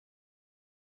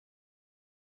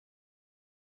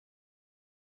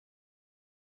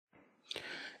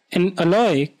An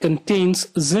alloy contains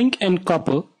zinc and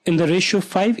copper in the ratio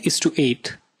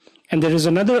 5:8, and there is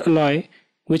another alloy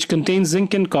which contains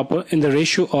zinc and copper in the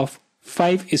ratio of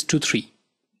 5:3.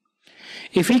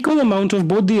 If equal amount of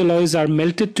both the alloys are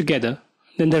melted together,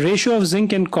 then the ratio of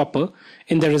zinc and copper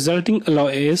in the resulting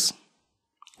alloy is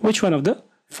which one of the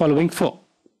following four?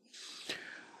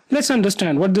 Let's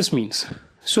understand what this means.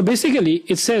 So basically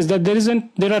it says that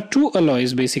there are two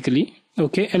alloys basically.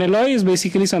 Okay, an alloy is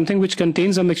basically something which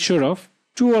contains a mixture of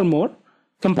two or more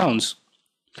compounds.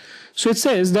 So it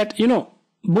says that,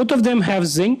 both of them have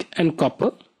zinc and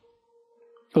copper.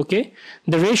 Okay,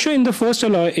 the ratio in the first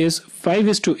alloy is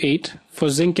 5:8 for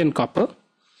zinc and copper,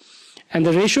 and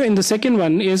the ratio in the second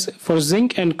one is for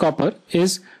zinc and copper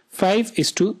is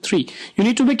 5:3. You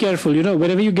need to be careful,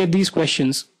 whenever you get these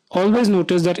questions, always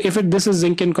notice that if this is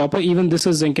zinc and copper, even this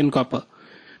is zinc and copper.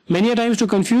 Many a times to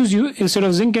confuse you, instead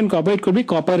of zinc and copper, it could be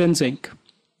copper and zinc,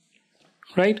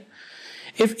 right?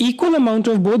 If equal amount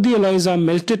of both the alloys are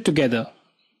melted together,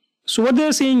 so what they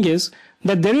are saying is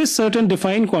that there is certain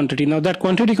defined quantity. Now that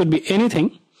quantity could be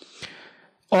anything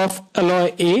of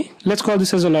alloy A, let's call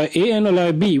this as alloy A, and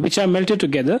alloy B, which are melted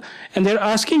together, and they're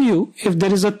asking you if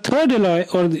there is a third alloy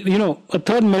or a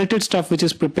third melted stuff which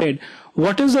is prepared,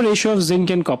 what is the ratio of zinc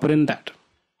and copper in that?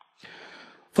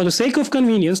 For the sake of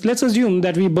convenience, let's assume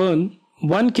that we burn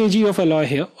 1 kg of alloy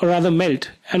here, or rather melt,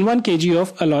 and 1 kg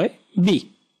of alloy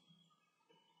B,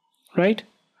 right?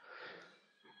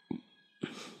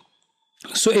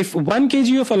 So if 1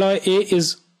 kg of alloy A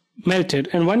is melted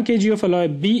and 1 kg of alloy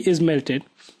B is melted,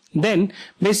 then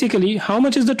basically how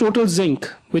much is the total zinc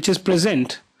which is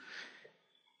present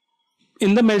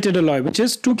in the melted alloy, which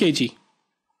is 2 kg.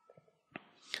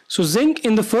 So zinc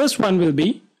in the first one will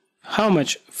be how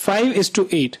much?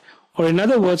 5:8, or in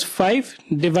other words 5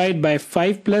 divided by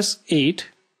 5 plus 8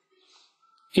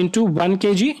 into 1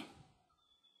 kg,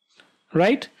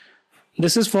 right?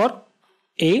 This is for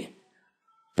A.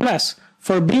 Plus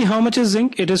for B, how much is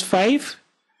zinc? It is 5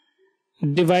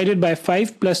 divided by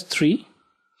 5 plus 3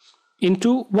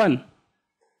 into 1,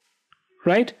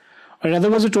 right? Or in other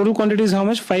words, the total quantity is how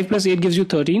much? 5 plus 8 gives you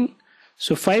 13.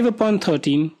 So 5 upon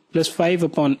 13 plus 5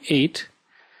 upon 8.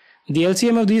 The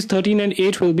LCM of these 13 and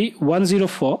 8 will be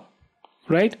 104,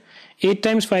 right? 8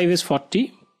 times 5 is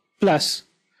 40 plus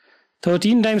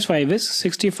 13 times 5 is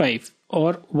 65,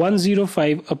 or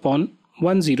 105 upon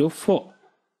 104,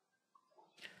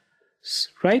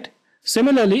 right?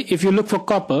 Similarly, if you look for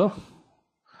copper,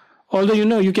 although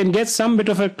you can get some bit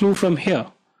of a clue from here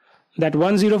that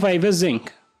 105 is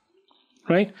zinc,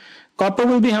 right? Copper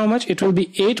will be how much? It will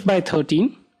be 8 by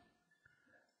 13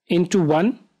 into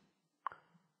 1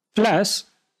 plus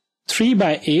 3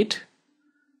 by 8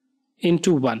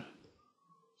 into 1.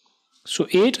 So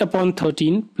 8 upon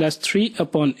 13 plus 3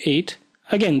 upon 8.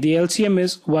 Again, the LCM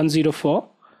is 104,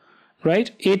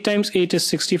 right? 8 times 8 is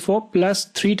 64 plus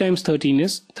 3 times 13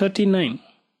 is 39.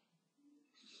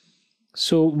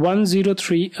 So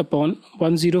 103 upon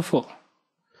 104.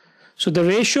 So the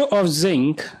ratio of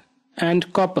zinc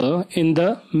and copper in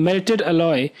the melted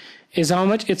alloy is how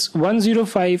much? It's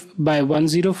 105 by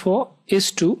 104 is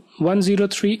to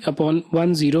 103 upon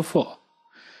 104.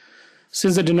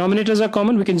 Since the denominators are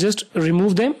common, we can just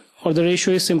remove them, or the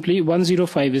ratio is simply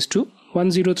 105 is to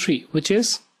 103, which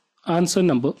is answer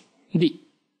number D.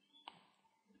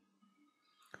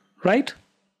 Right?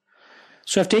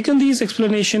 So I've taken these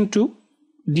explanation to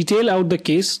detail out the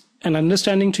case, and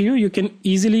understanding to you, you can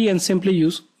easily and simply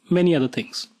use many other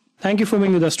things. Thank you for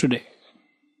being with us today.